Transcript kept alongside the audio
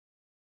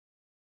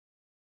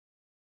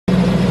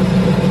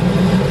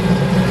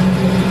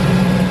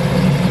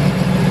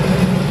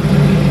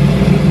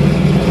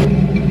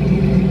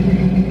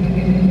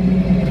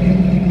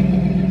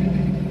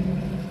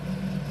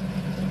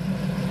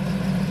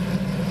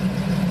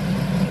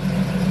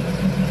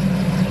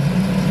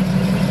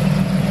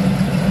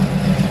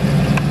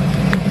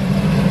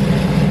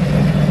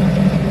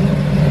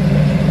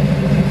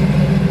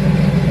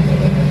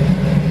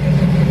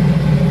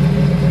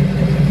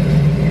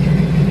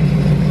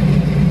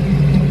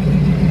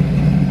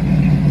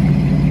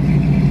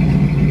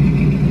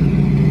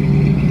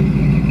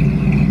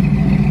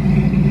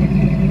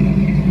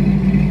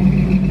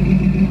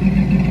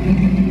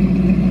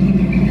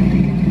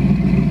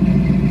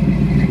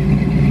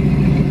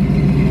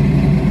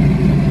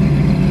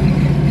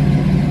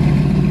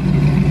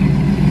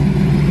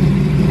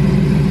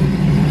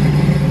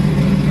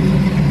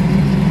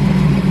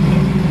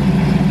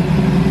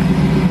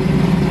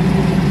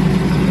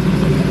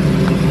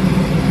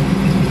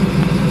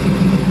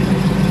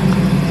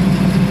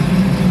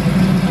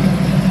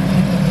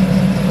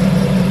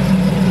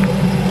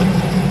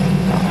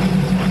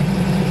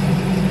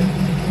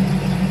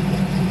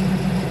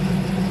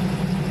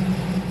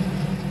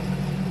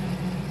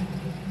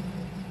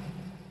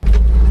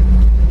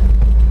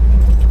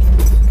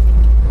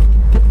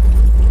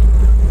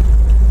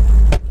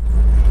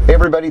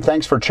everybody,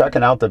 thanks for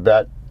checking out the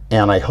Vette,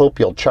 and I hope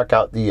you'll check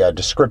out the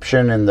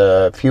description and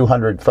the few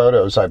hundred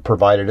photos I've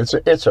provided.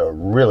 It's a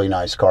really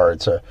nice car.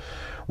 It's a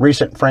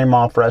recent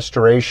frame-off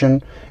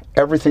restoration.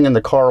 Everything in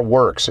the car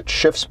works. It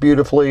shifts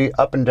beautifully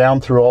up and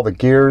down through all the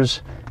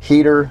gears,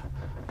 heater,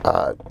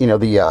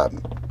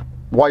 the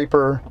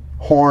wiper,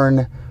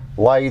 horn,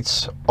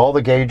 lights, all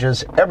the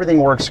gauges. Everything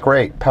works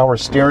great. Power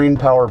steering,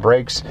 power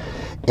brakes,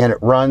 and it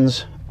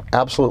runs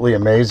absolutely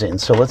amazing.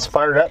 So let's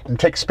fire it up and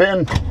take a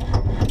spin.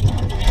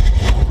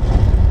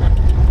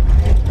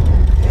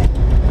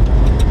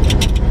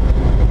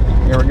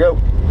 Here we go.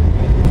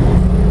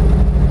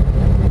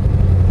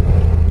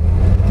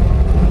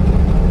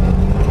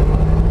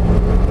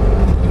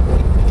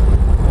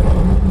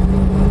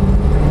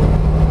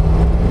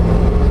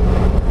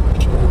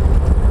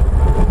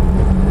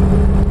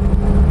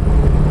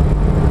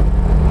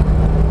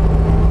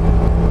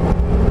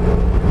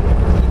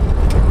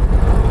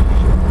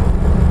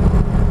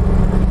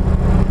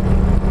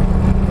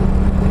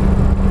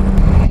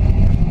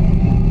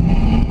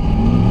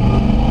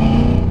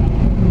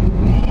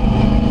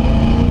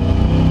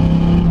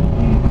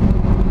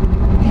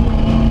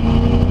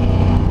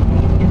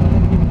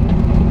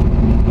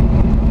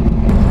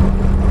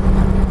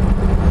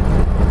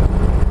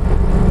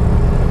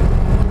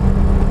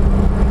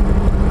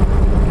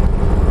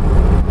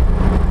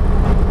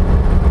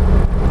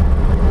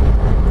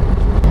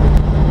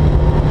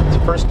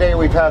 First day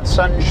we've had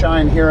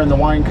sunshine here in the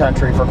wine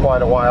country for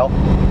quite a while,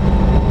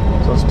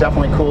 so it's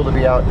definitely cool to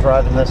be out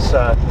driving this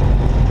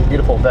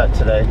beautiful Vette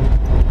today.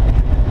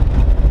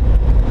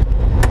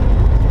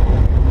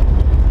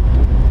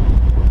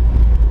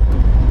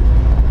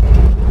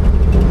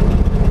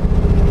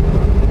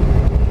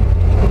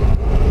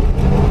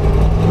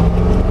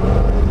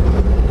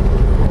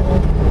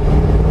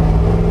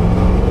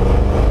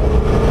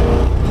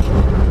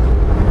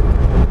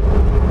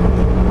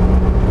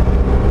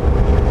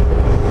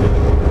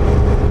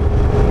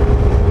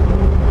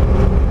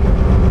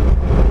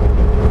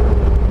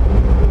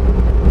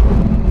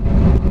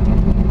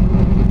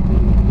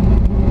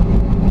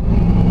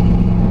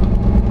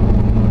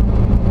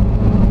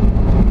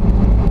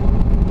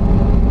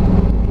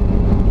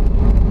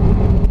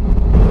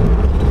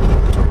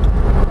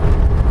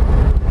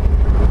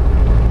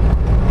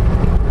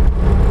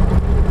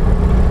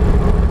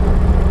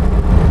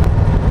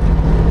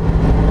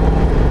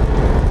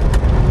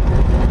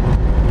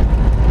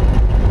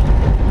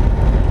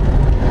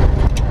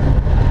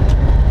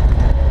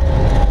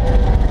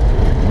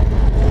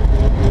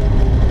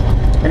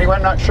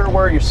 I'm not sure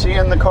where you're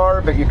seeing the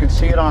car, but you can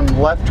see it on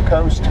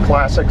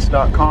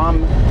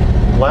leftcoastclassics.com.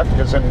 Left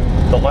is in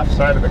the left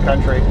side of the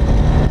country,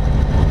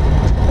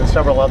 and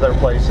several other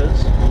places.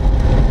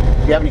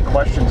 If you have any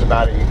questions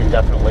about it, you can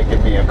definitely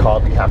give me a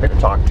call. I'd be happy to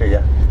talk to you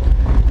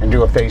and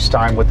do a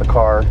FaceTime with the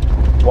car.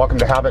 Welcome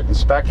to have it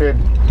inspected,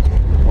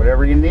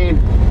 whatever you need.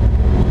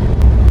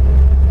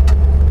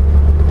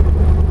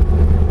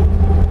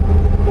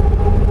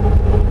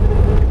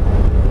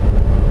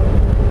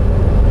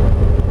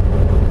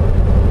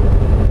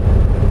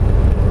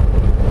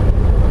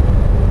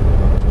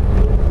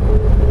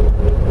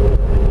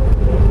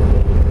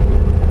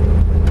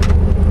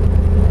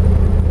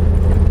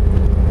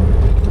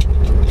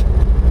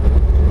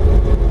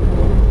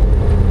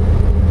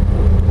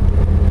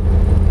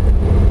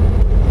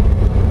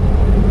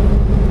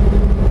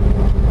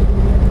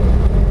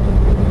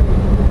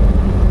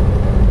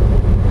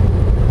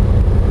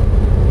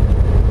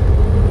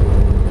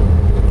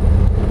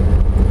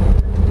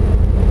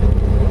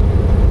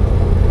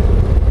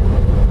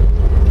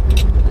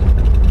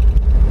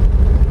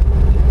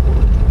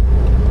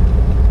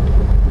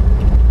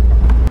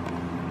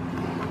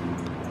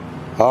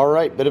 All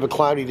right, bit of a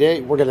cloudy day.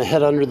 We're going to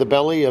head under the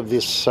belly of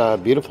this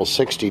beautiful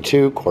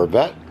 62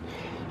 Corvette.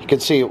 You can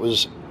see it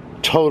was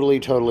totally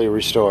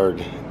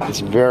restored. It's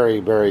very,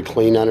 very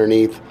clean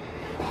underneath.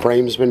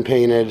 Frame's been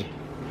painted.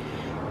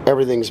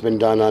 Everything's been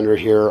done under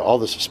here. All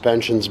the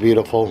suspension's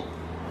beautiful.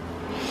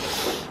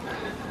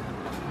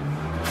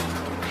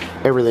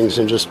 Everything's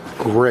in just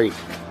great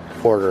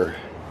order.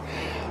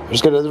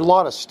 There's a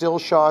lot of still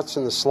shots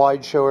in the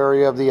slideshow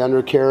area of the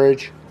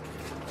undercarriage.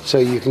 So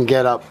you can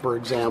get up, for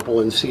example,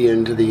 and see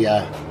into the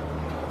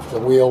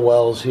wheel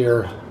wells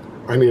here.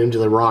 I mean, into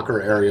the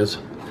rocker areas.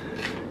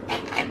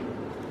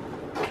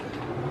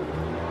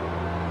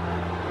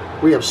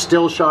 We have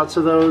still shots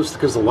of those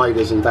because the light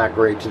isn't that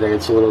great today.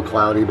 It's a little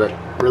cloudy, but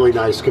really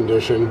nice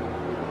condition.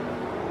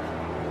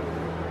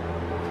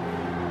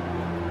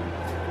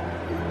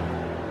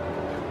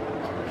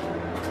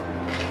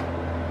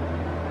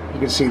 You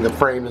can see the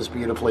frame is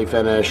beautifully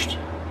finished.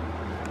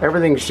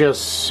 Everything's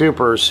just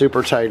super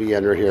tidy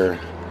under here.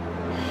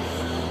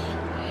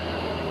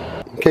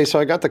 Okay, so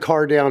I got the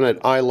car down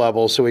at eye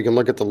level so we can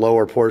look at the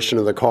lower portion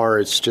of the car.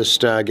 It's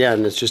just,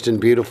 again, it's just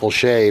in beautiful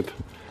shape.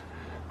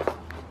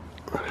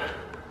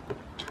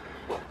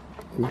 You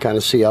can kind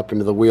of see up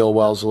into the wheel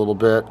wells a little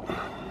bit.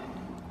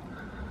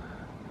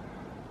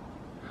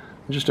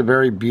 Just a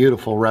very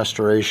beautiful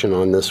restoration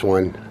on this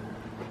one.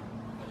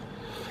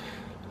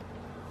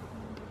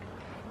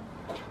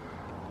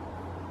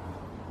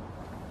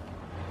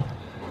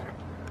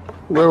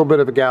 little bit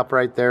of a gap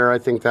right there. I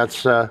think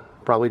that's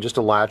probably just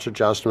a latch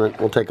adjustment.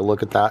 We'll take a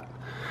look at that.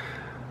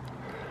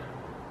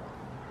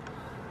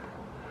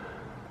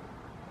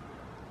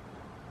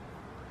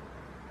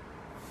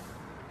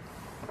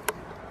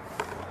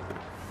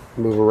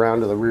 Move around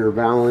to the rear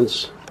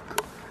valance.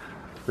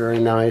 Very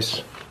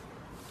nice.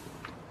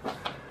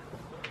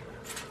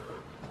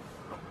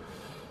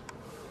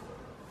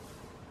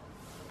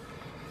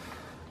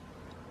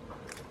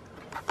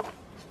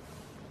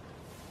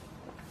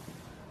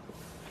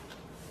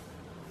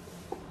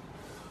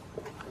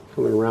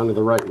 Coming around to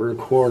the right rear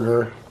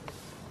quarter.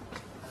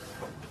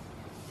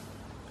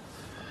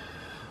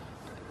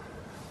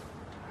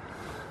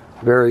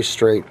 Very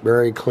straight,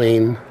 very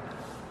clean.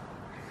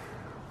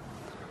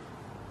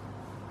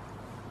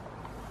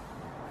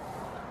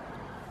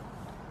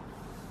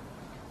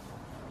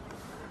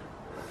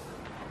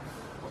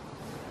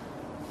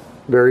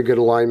 Very good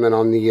alignment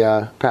on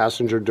the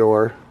passenger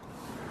door.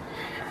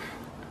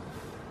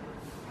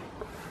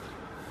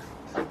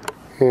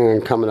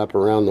 And coming up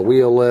around the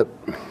wheel lip.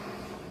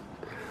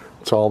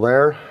 It's all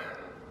there.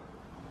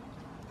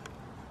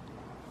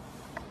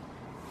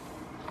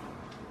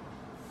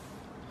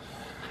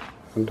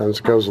 Sometimes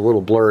it goes a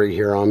little blurry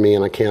here on me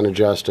and I can't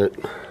adjust it.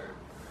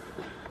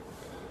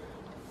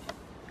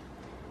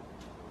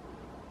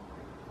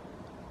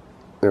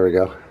 There we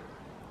go.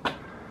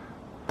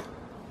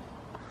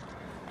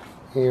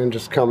 And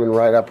just coming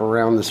right up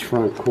around this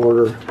front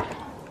quarter.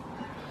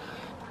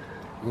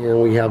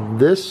 And we have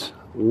this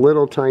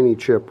little tiny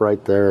chip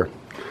right there.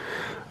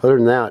 Other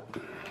than that,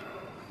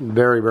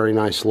 very, very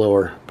nice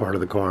lower part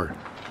of the car.